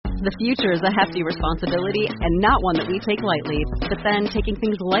The future is a hefty responsibility and not one that we take lightly. But then taking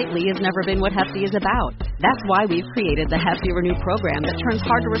things lightly has never been what Hefty is about. That's why we've created the Hefty Renew program that turns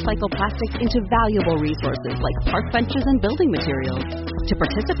hard-to-recycle plastics into valuable resources like park benches and building materials. To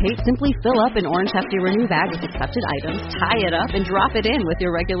participate, simply fill up an orange Hefty Renew bag with accepted items, tie it up, and drop it in with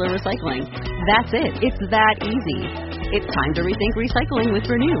your regular recycling. That's it. It's that easy. It's time to rethink recycling with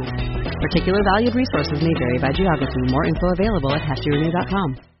Renew. Particular valued resources may vary by geography. More info available at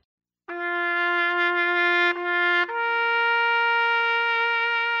heftyrenew.com.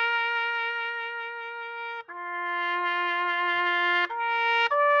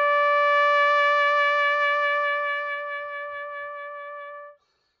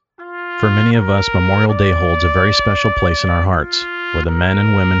 For many of us, Memorial Day holds a very special place in our hearts, where the men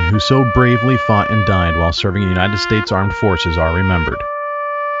and women who so bravely fought and died while serving in the United States Armed Forces are remembered.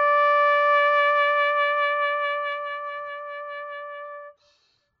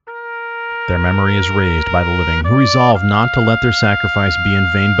 Their memory is raised by the living, who resolve not to let their sacrifice be in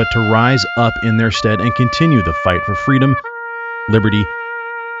vain, but to rise up in their stead and continue the fight for freedom, liberty,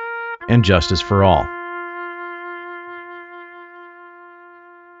 and justice for all.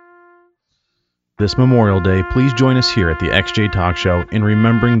 This Memorial Day, please join us here at the XJ Talk Show in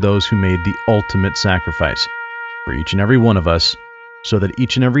remembering those who made the ultimate sacrifice for each and every one of us, so that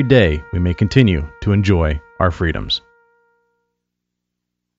each and every day we may continue to enjoy our freedoms.